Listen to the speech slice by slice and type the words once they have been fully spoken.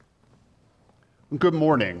Good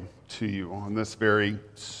morning to you on this very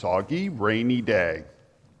soggy, rainy day.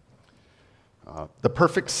 The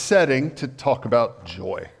perfect setting to talk about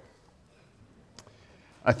joy.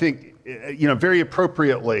 I think, very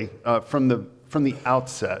appropriately from the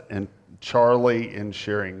outset, and Charlie in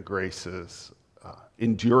sharing Grace's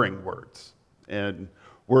enduring words and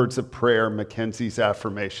words of prayer, Mackenzie's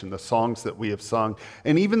affirmation, the songs that we have sung,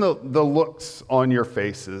 and even the looks on your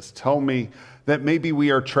faces tell me that maybe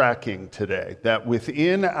we are tracking today, that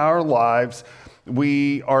within our lives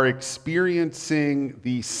we are experiencing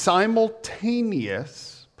the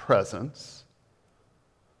simultaneous presence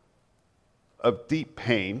of deep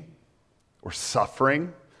pain or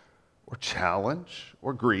suffering or challenge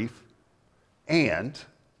or grief, and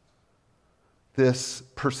this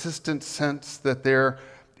persistent sense that there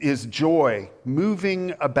is joy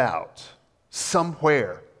moving about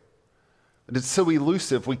somewhere. And it's so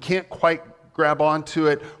elusive, we can't quite grab onto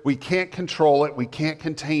it, we can't control it, we can't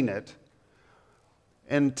contain it.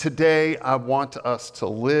 And today I want us to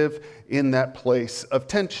live in that place of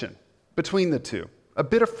tension between the two, a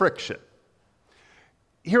bit of friction.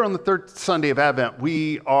 Here on the third Sunday of Advent,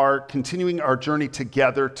 we are continuing our journey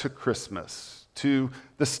together to Christmas, to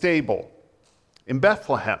the stable in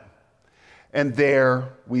Bethlehem. And there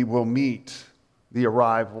we will meet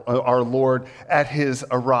our Lord at his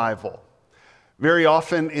arrival. Very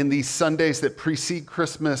often in these Sundays that precede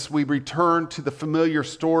Christmas, we return to the familiar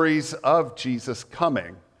stories of Jesus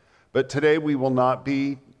coming. But today we will not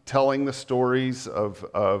be telling the stories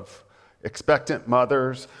of expectant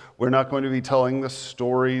mothers. We're not going to be telling the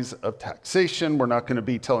stories of taxation. We're not going to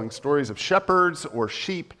be telling stories of shepherds or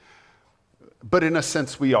sheep. But in a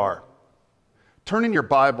sense we are. Turn in your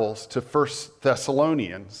Bibles to 1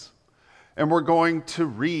 Thessalonians, and we're going to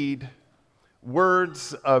read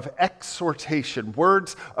words of exhortation,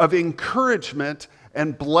 words of encouragement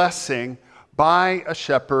and blessing by a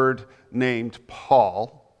shepherd named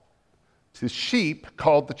Paul to sheep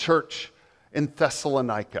called the church in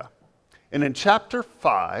Thessalonica. And in chapter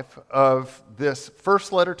 5 of this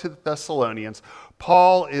first letter to the Thessalonians,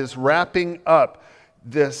 Paul is wrapping up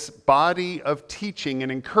this body of teaching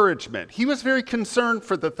and encouragement. He was very concerned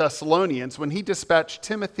for the Thessalonians when he dispatched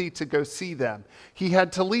Timothy to go see them. He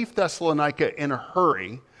had to leave Thessalonica in a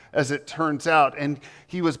hurry, as it turns out, and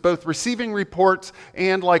he was both receiving reports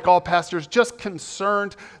and, like all pastors, just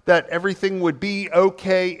concerned that everything would be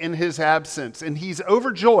okay in his absence. And he's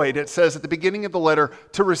overjoyed, it says at the beginning of the letter,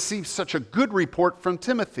 to receive such a good report from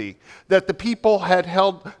Timothy, that the people had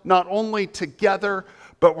held not only together,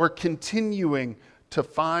 but were continuing to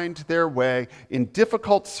find their way in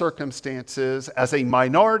difficult circumstances as a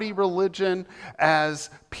minority religion, as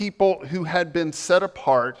people who had been set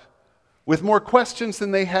apart with more questions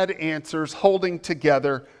than they had answers, holding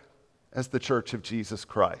together as the Church of Jesus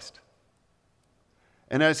Christ.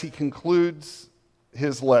 And as he concludes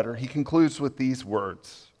his letter, he concludes with these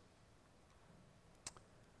words.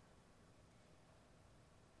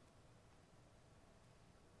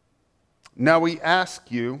 Now we ask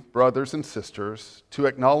you, brothers and sisters, to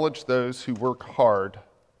acknowledge those who work hard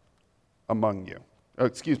among you. Oh,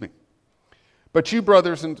 excuse me. But you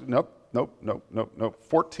brothers and... Nope.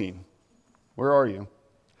 14. Where are you?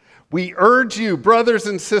 We urge you, brothers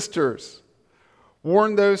and sisters,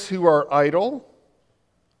 warn those who are idle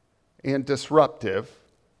and disruptive.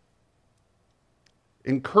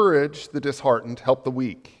 Encourage the disheartened, help the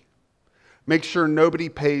weak. Make sure nobody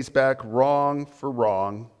pays back wrong for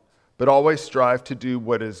wrong, but always strive to do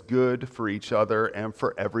what is good for each other and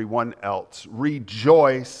for everyone else.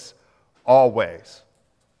 Rejoice always.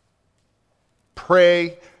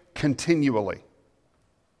 Pray continually.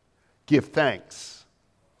 Give thanks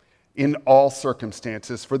in all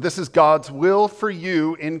circumstances, for this is God's will for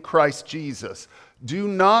you in Christ Jesus. Do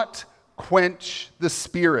not quench the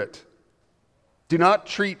Spirit. Do not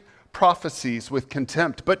treat prophecies with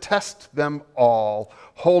contempt, but test them all.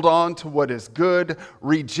 Hold on to what is good.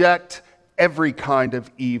 Reject every kind of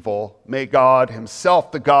evil. May God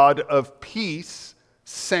himself, the God of peace,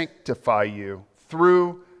 sanctify you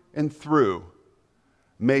through and through.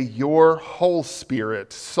 May your whole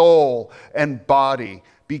spirit, soul, and body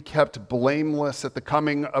be kept blameless at the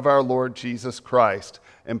coming of our Lord Jesus Christ.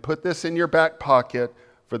 And put this in your back pocket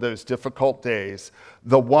for those difficult days.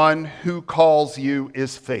 The one who calls you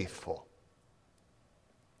is faithful,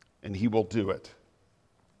 and he will do it.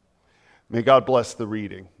 May God bless the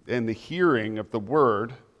reading and the hearing of the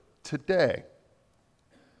word today.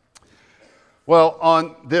 Well,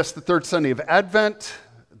 on this, the third Sunday of Advent,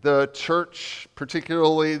 the church,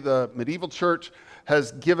 particularly the medieval church,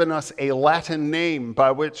 has given us a Latin name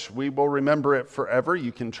by which we will remember it forever.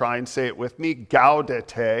 You can try and say it with me,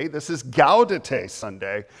 Gaudete. This is Gaudete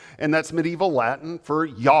Sunday, and that's medieval Latin for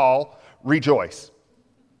y'all rejoice.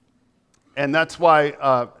 And that's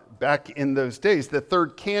why back in those days, the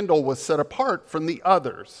third candle was set apart from the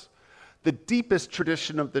others. The deepest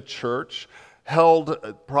tradition of the church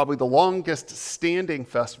held probably the longest standing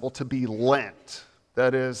festival to be Lent.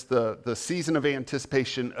 That is the season of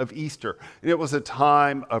anticipation of Easter. And it was a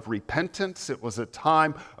time of repentance. It was a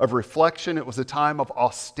time of reflection. It was a time of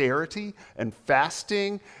austerity and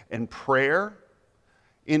fasting and prayer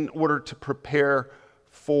in order to prepare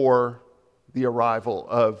for the arrival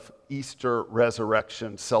of Easter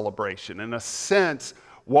resurrection celebration. In a sense,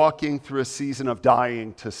 walking through a season of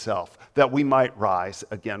dying to self, that we might rise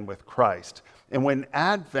again with Christ. And when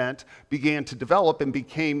Advent began to develop and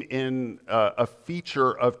became a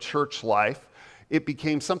feature of church life, it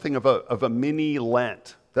became something of a mini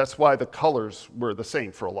Lent. That's why the colors were the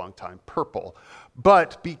same for a long time, purple.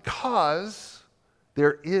 But because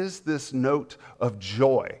there is this note of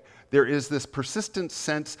joy, there is this persistent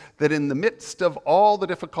sense that in the midst of all the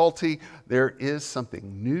difficulty, there is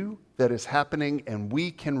something new that is happening and we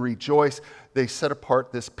can rejoice. They set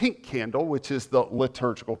apart this pink candle, which is the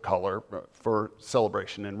liturgical color for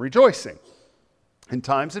celebration and rejoicing. And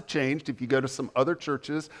times have changed. If you go to some other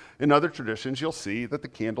churches and other traditions, you'll see that the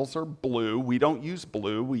candles are blue. We don't use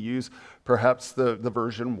blue. We use perhaps the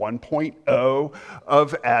version 1.0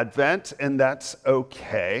 of Advent, and that's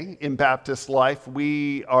okay. In Baptist life,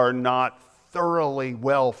 we are not thoroughly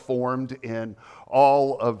well formed in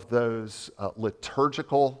all of those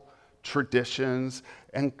liturgical traditions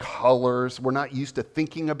and colors. We're not used to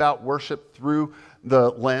thinking about worship through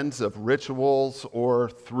the lens of rituals or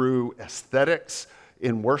through aesthetics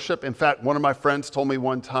in worship. In fact, one of my friends told me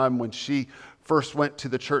one time when she first went to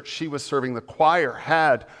the church she was serving, the choir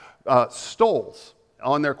had stoles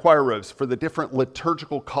on their choir robes for the different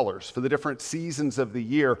liturgical colors, for the different seasons of the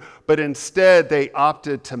year, but instead they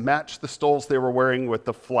opted to match the stoles they were wearing with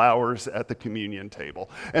the flowers at the communion table.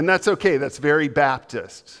 And that's okay, that's very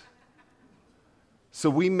Baptist. So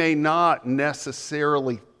we may not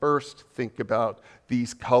necessarily first think about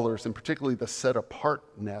these colors, and particularly the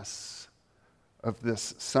set-apartness of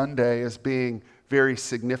this Sunday as being very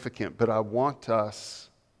significant, but I want us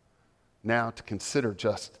now to consider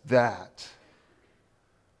just that.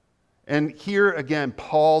 And here again,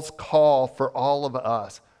 Paul's call for all of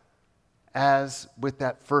us, as with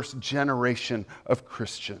that first generation of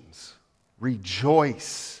Christians,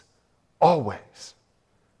 rejoice always,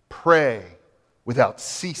 pray without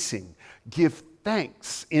ceasing, give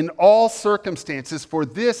thanks in all circumstances, for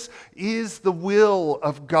this is the will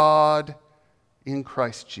of God in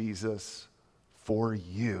Christ Jesus for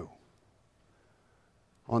you.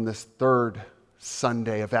 On this third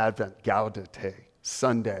Sunday of Advent, Gaudete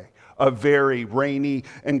Sunday, a very rainy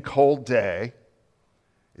and cold day,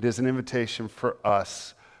 it is an invitation for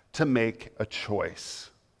us to make a choice.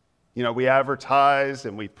 You know, we advertised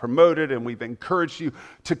and we've promoted and we've encouraged you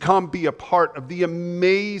to come be a part of the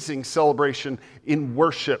amazing celebration in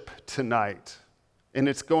worship tonight. And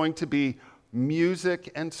it's going to be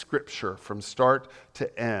music and scripture from start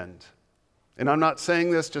to end. And I'm not saying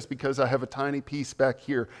this just because I have a tiny piece back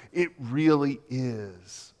here. It really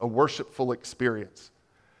is a worshipful experience.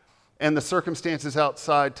 And the circumstances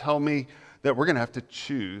outside tell me that we're going to have to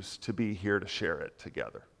choose to be here to share it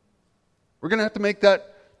together. We're going to have to make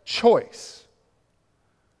that choice.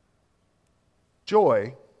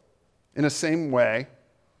 Joy, in the same way,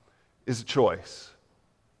 is a choice.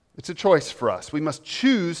 It's a choice for us. We must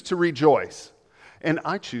choose to rejoice. And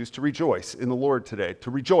I choose to rejoice in the Lord today,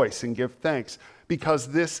 to rejoice and give thanks, because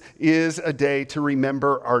this is a day to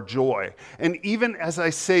remember our joy. And even as I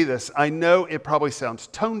say this, I know it probably sounds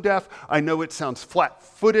tone deaf. I know it sounds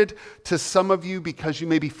flat-footed to some of you because you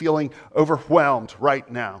may be feeling overwhelmed right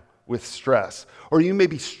now with stress. Or you may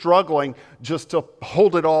be struggling just to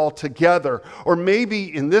hold it all together. Or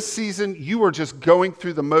maybe in this season, you are just going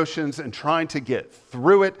through the motions and trying to get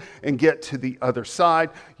through it and get to the other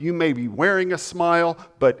side. You may be wearing a smile,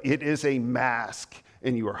 but it is a mask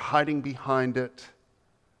and you are hiding behind it.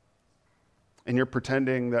 And you're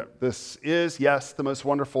pretending that this is, yes, the most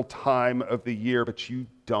wonderful time of the year, but you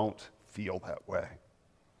don't feel that way.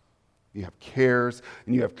 You have cares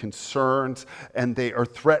and you have concerns, and they are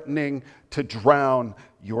threatening to drown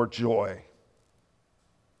your joy.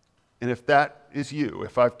 And if that is you,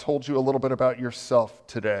 if I've told you a little bit about yourself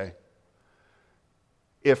today,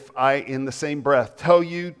 if I, in the same breath, tell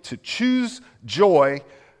you to choose joy,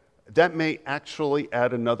 that may actually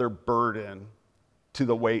add another burden to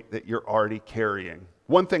the weight that you're already carrying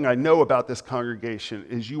One thing I know about this congregation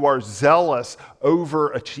is you are zealous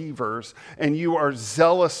overachievers, and you are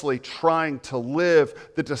zealously trying to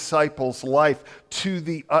live the disciples' life to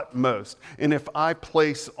the utmost. And if I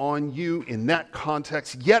place on you in that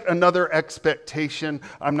context yet another expectation,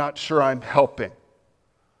 I'm not sure I'm helping.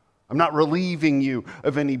 I'm not relieving you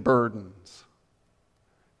of any burdens.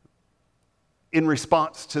 In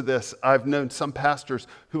response to this, I've known some pastors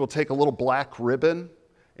who will take a little black ribbon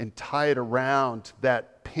and tie it around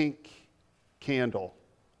that pink candle,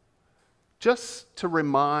 just to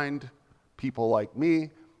remind people like me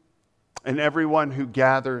and everyone who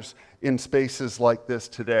gathers in spaces like this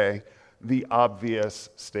today the obvious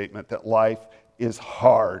statement that life is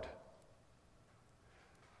hard.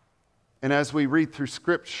 And as we read through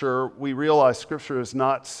Scripture, we realize Scripture is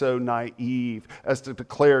not so naive as to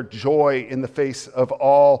declare joy in the face of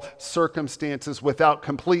all circumstances without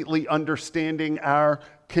completely understanding our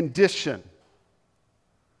condition.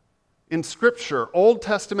 In Scripture, Old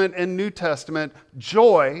Testament and New Testament,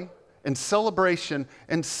 joy and celebration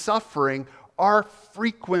and suffering are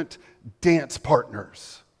frequent dance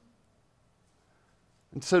partners.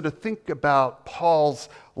 And so to think about Paul's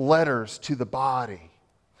letters to the body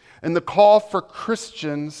and the call for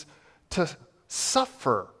Christians to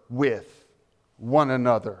suffer with one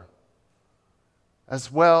another,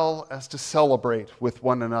 as well as to celebrate with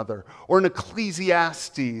one another. Or in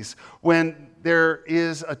Ecclesiastes, when there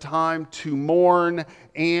is a time to mourn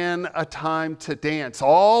and a time to dance.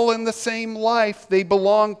 All in the same life, they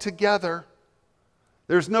belong together.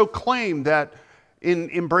 There's no claim that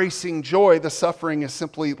in embracing joy, the suffering is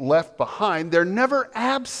simply left behind. They're never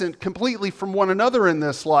absent completely from one another in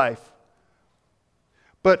this life.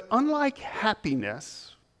 But unlike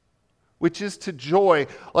happiness, which is to joy,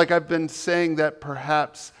 like I've been saying that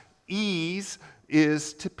perhaps ease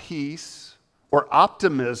is to peace, or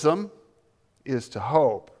optimism is to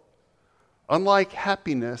hope. Unlike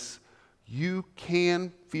happiness, you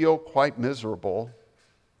can feel quite miserable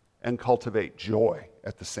and cultivate joy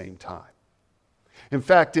at the same time. In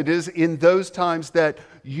fact, it is in those times that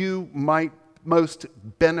you might most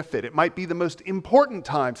benefit. It might be the most important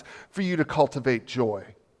times for you to cultivate joy.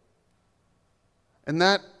 And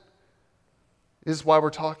that is why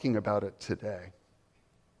we're talking about it today.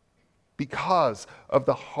 Because of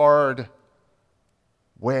the hard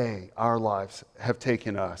way our lives have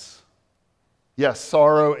taken us. Yes,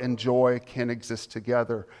 sorrow and joy can exist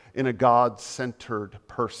together in a God-centered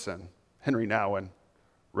person. Henry Nouwen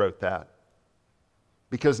wrote that.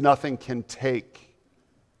 Because nothing can take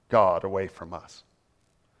God away from us.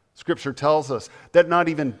 Scripture tells us that not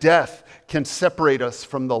even death can separate us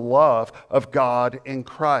from the love of God in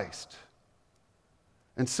Christ.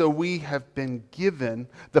 And so we have been given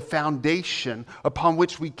the foundation upon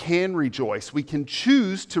which we can rejoice. We can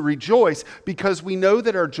choose to rejoice because we know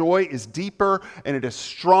that our joy is deeper and it is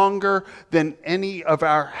stronger than any of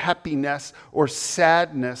our happiness or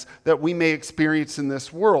sadness that we may experience in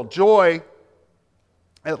this world. Joy,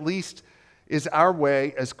 at least, is our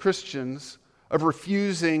way as Christians of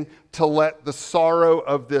refusing to let the sorrow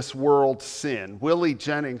of this world sin. Willie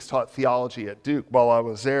Jennings taught theology at Duke while I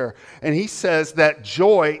was there, and he says that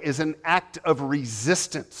joy is an act of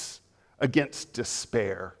resistance against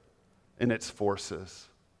despair and its forces.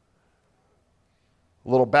 A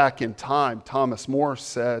little back in time, Thomas More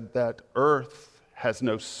said that earth has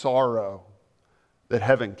no sorrow that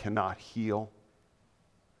heaven cannot heal.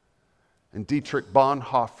 And Dietrich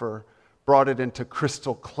Bonhoeffer brought it into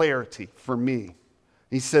crystal clarity for me.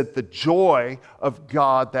 He said, the joy of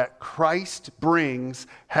God that Christ brings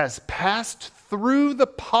has passed through the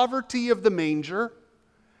poverty of the manger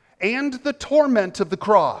and the torment of the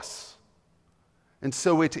cross. And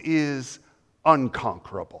so it is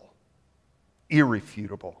unconquerable,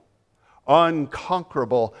 irrefutable.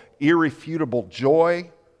 Unconquerable, irrefutable joy,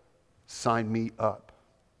 sign me up.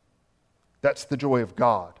 That's the joy of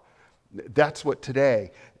God. That's what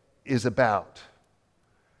today is about.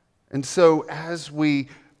 And so as we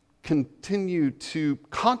continue to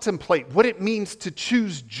contemplate what it means to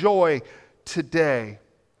choose joy today,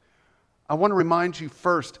 I want to remind you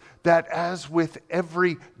first that as with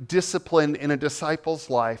every discipline in a disciple's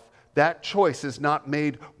life, that choice is not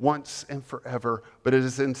made once and forever, but it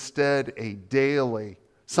is instead a daily,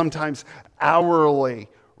 sometimes hourly,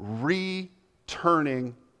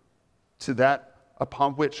 returning to that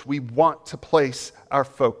upon which we want to place our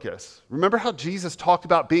focus. Remember how Jesus talked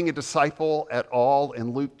about being a disciple at all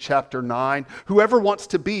in Luke chapter 9? Whoever wants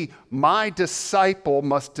to be my disciple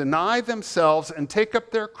must deny themselves and take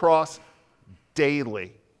up their cross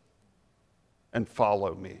daily and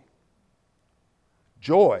follow me.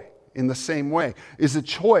 Joy, in the same way, is a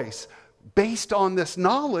choice based on this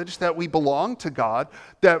knowledge that we belong to God,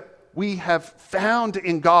 that we have found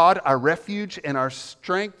in God our refuge and our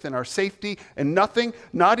strength and our safety, and nothing,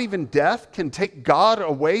 not even death, can take God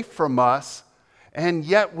away from us. And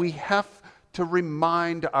yet we have to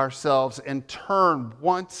remind ourselves and turn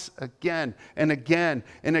once again and again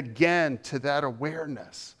and again to that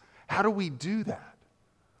awareness. How do we do that?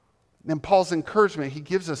 And Paul's encouragement, he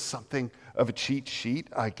gives us something of a cheat sheet,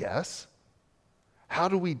 I guess. How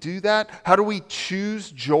do we do that? How do we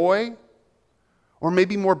choose joy? Or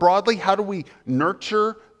maybe more broadly, how do we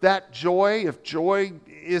nurture that joy? If joy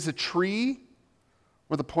is a tree,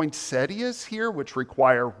 or the poinsettias here, which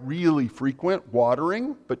require really frequent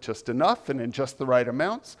watering, but just enough and in just the right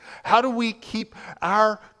amounts, how do we keep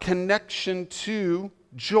our connection to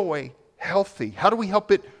joy healthy? How do we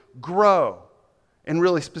help it grow? And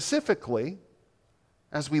really specifically,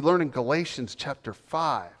 as we learn in Galatians chapter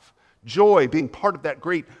 5, joy being part of that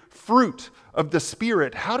great fruit of the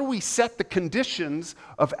Spirit, how do we set the conditions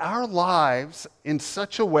of our lives in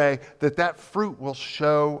such a way that that fruit will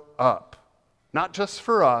show up? Not just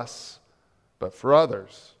for us, but for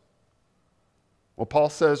others. Well, Paul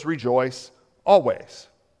says, rejoice always.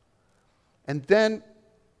 And then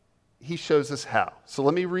he shows us how. So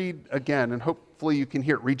let me read again, and hopefully you can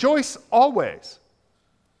hear it. Rejoice always.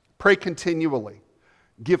 Pray continually.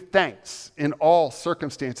 Give thanks in all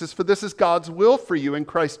circumstances, for this is God's will for you in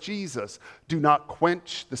Christ Jesus. Do not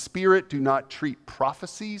quench the Spirit. Do not treat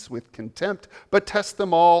prophecies with contempt, but test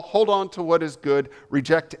them all. Hold on to what is good.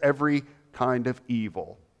 Reject every kind of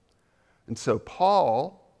evil. And so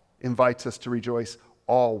Paul invites us to rejoice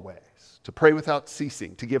always, to pray without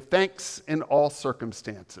ceasing, to give thanks in all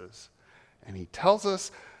circumstances. And he tells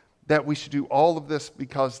us that we should do all of this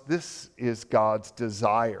because this is God's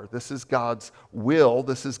desire. This is God's will.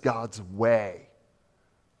 This is God's way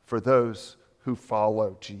for those who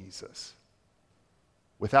follow Jesus.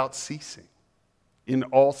 Without ceasing, in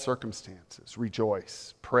all circumstances,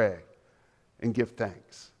 rejoice, pray, and give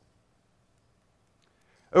thanks.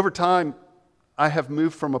 Over time, I have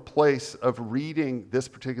moved from a place of reading this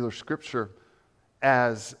particular scripture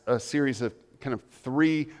as a series of kind of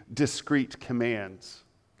three discrete commands,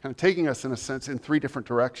 kind of taking us, in a sense, in three different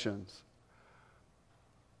directions.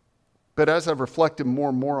 But as I've reflected more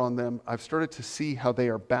and more on them, I've started to see how they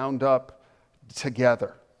are bound up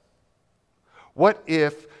together. What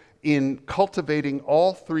if, in cultivating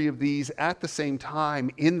all three of these at the same time,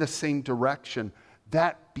 in the same direction,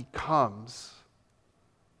 that becomes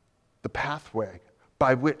the pathway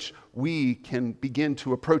by which we can begin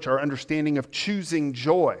to approach our understanding of choosing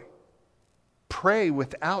joy? Pray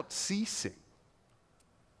without ceasing.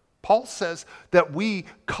 Paul says that we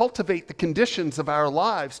cultivate the conditions of our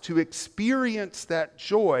lives to experience that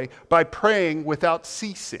joy by praying without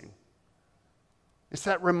ceasing. It's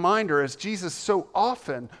that reminder, as Jesus so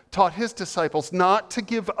often taught his disciples, not to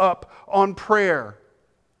give up on prayer.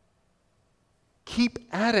 Keep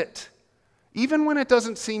at it, even when it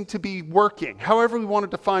doesn't seem to be working, however we want to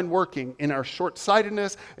define working. In our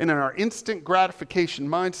short-sightedness and in our instant gratification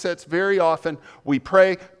mindsets, very often we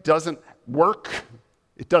pray, doesn't work,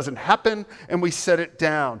 it doesn't happen, and we set it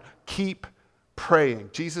down. Keep praying.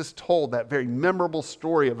 Jesus told that very memorable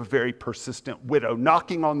story of a very persistent widow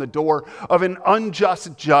knocking on the door of an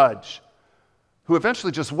unjust judge who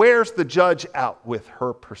eventually just wears the judge out with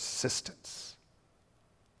her persistence.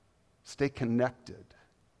 Stay connected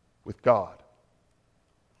with God.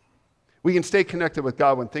 We can stay connected with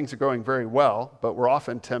God when things are going very well, but we're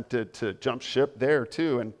often tempted to jump ship there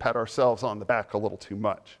too and pat ourselves on the back a little too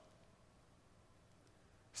much.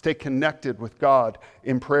 Stay connected with God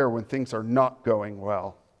in prayer when things are not going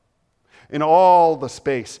well. In all the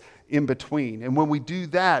space in between. And when we do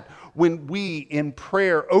that, when we in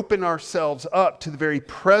prayer open ourselves up to the very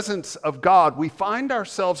presence of God, we find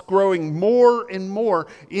ourselves growing more and more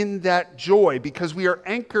in that joy because we are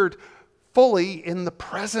anchored fully in the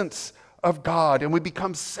presence of God, and we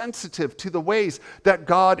become sensitive to the ways that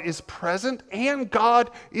God is present and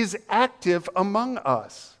God is active among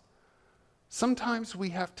us. Sometimes we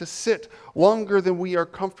have to sit longer than we are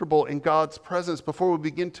comfortable in God's presence before we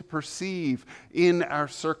begin to perceive in our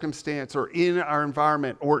circumstance or in our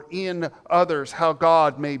environment or in others how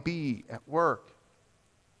God may be at work.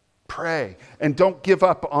 Pray, and don't give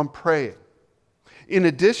up on praying. In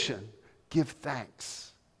addition, give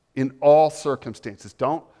thanks in all circumstances.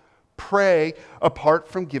 Don't pray apart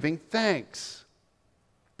from giving thanks.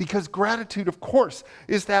 Because gratitude, of course,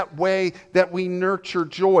 is that way that we nurture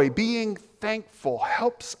joy. Being thankful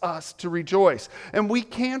helps us to rejoice. And we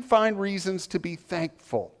can find reasons to be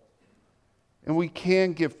thankful. And we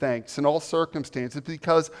can give thanks in all circumstances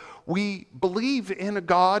because we believe in a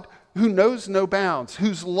God who knows no bounds,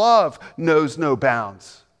 whose love knows no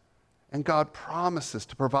bounds. And God promises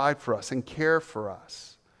to provide for us and care for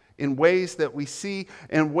us in ways that we see,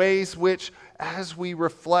 in ways which, as we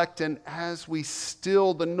reflect and as we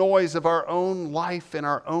still the noise of our own life and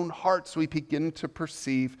our own hearts, we begin to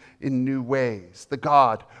perceive in new ways. The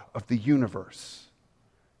God of the universe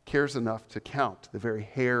cares enough to count the very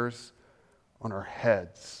hairs on our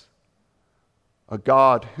heads. A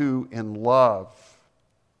God who in love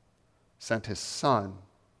sent his Son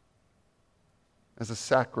as a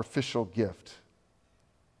sacrificial gift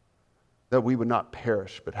that we would not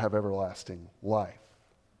perish but have everlasting life.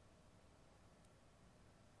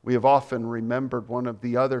 We have often remembered one of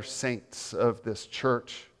the other saints of this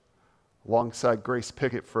church alongside Grace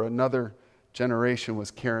Pickett for another generation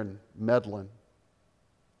was Karen Medlin.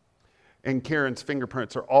 And Karen's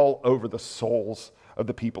fingerprints are all over the souls of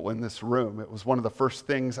the people in this room. It was one of the first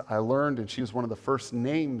things I learned, and she was one of the first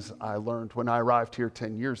names I learned when I arrived here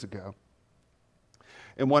 10 years ago.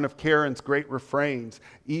 And one of Karen's great refrains,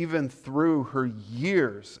 even through her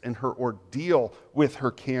years and her ordeal with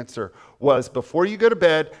her cancer, was before you go to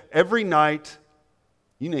bed every night,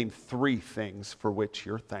 you name 3 things for which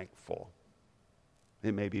you're thankful.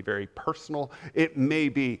 It may be very personal. It may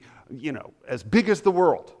be, as big as the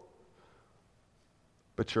world.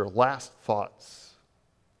 But your last thoughts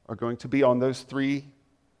are going to be on those 3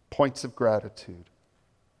 points of gratitude.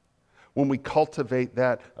 When we cultivate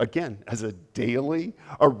that, again, as a daily,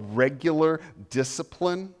 a regular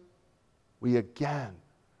discipline, we again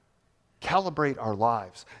calibrate our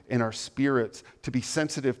lives and our spirits to be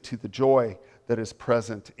sensitive to the joy that is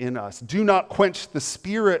present in us. Do not quench the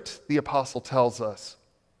Spirit, the apostle tells us.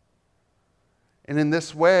 And in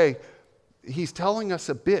this way, he's telling us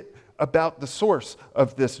a bit about the source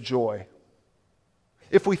of this joy.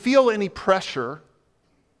 If we feel any pressure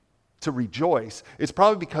to rejoice, it's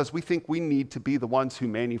probably because we think we need to be the ones who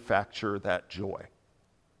manufacture that joy.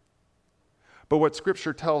 But what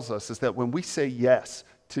Scripture tells us is that when we say yes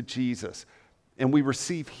to Jesus and we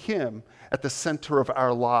receive him at the center of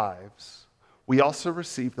our lives, we also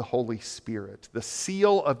receive the Holy Spirit, the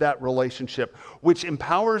seal of that relationship, which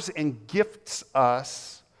empowers and gifts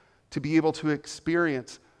us to be able to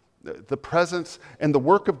experience the presence and the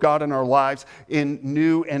work of God in our lives in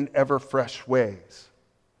new and ever fresh ways.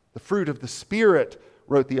 The fruit of the Spirit,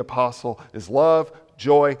 wrote the apostle, is love,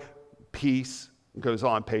 joy, peace, it goes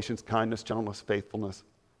on, patience, kindness, gentleness, faithfulness,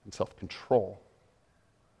 and self-control.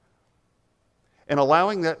 And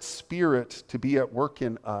allowing that Spirit to be at work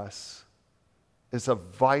in us is a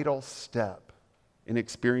vital step in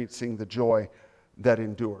experiencing the joy that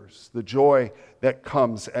endures, the joy that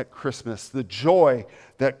comes at Christmas, the joy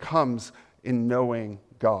that comes in knowing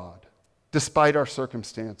God, despite our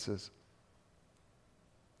circumstances.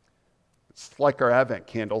 It's like our Advent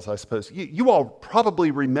candles, I suppose. You all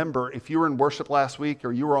probably remember, if you were in worship last week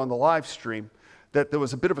or you were on the live stream, that there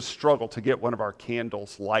was a bit of a struggle to get one of our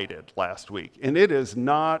candles lighted last week. And it is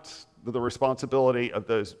not the responsibility of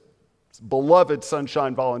those beloved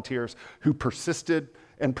Sunshine volunteers who persisted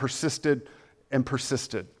and persisted and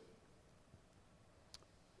persisted.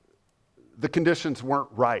 The conditions weren't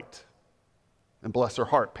right. And bless her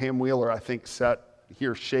heart, Pam Wheeler, I think, sat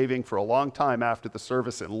here shaving for a long time after the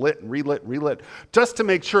service and lit and relit, just to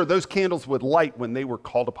make sure those candles would light when they were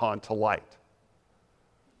called upon to light.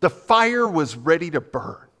 The fire was ready to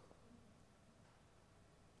burn.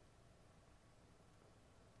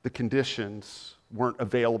 The conditions weren't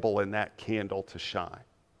available in that candle to shine.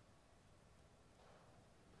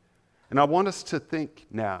 And I want us to think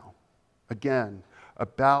now, again,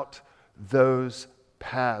 about those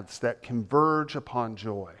paths that converge upon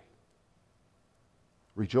joy.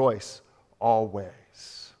 Rejoice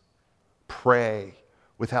always. Pray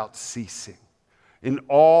without ceasing. In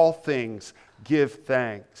all things, give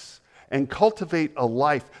thanks. And cultivate a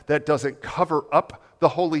life that doesn't cover up the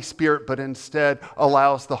Holy Spirit, but instead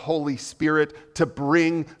allows the Holy Spirit to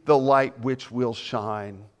bring the light which will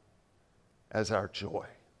shine as our joy.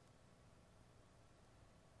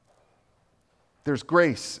 There's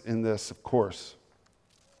grace in this, of course.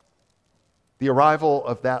 The arrival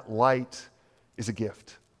of that light is a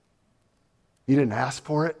gift. You didn't ask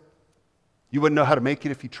for it. You wouldn't know how to make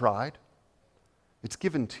it if you tried. It's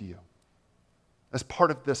given to you as part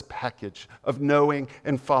of this package of knowing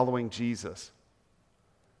and following Jesus.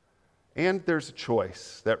 And there's a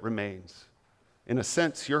choice that remains. In a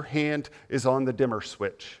sense, your hand is on the dimmer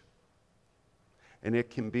switch. And it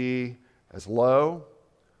can be as low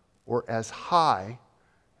or as high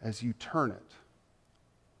as you turn it.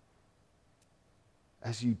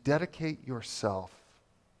 as you dedicate yourself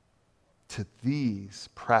to these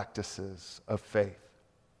practices of faith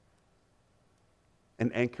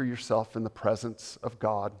and anchor yourself in the presence of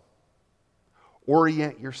God.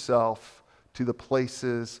 Orient yourself to the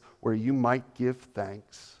places where you might give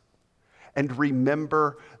thanks. And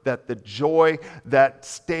remember that the joy that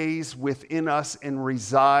stays within us and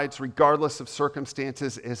resides, regardless of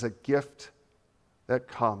circumstances, is a gift that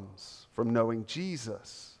comes from knowing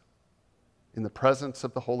Jesus in the presence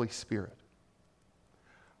of the Holy Spirit.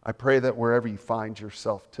 I pray that wherever you find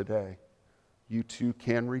yourself today, you too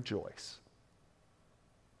can rejoice.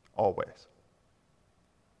 Always.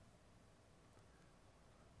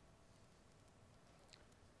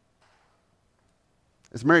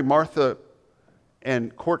 As Mary, Martha,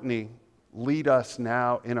 and Courtney lead us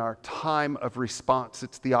now in our time of response,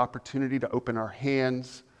 it's the opportunity to open our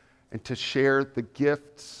hands and to share the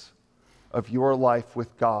gifts of your life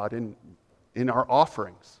with God in our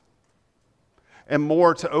offerings. And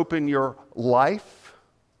more, to open your life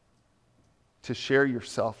to share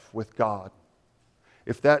yourself with God.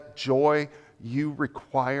 If that joy you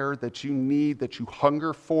require, that you need, that you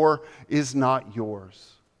hunger for is not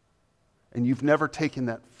yours, and you've never taken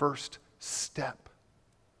that first step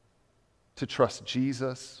to trust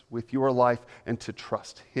Jesus with your life and to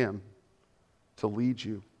trust Him to lead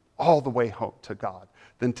you all the way home to God,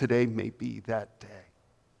 then today may be that day.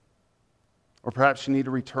 Or perhaps you need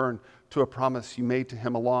to return to a promise you made to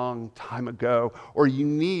Him a long time ago, or you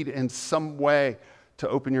need in some way to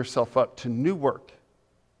open yourself up to new work.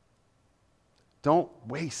 Don't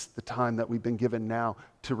waste the time that we've been given now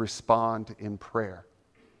to respond in prayer.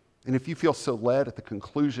 And if you feel so led at the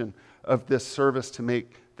conclusion of this service to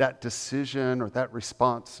make that decision or that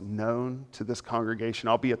response known to this congregation,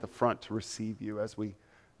 I'll be at the front to receive you as we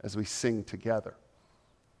sing together.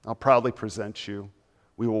 I'll proudly present you.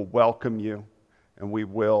 We will welcome you, and we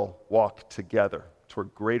will walk together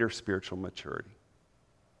toward greater spiritual maturity.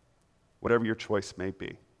 Whatever your choice may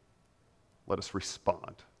be, let us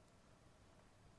respond.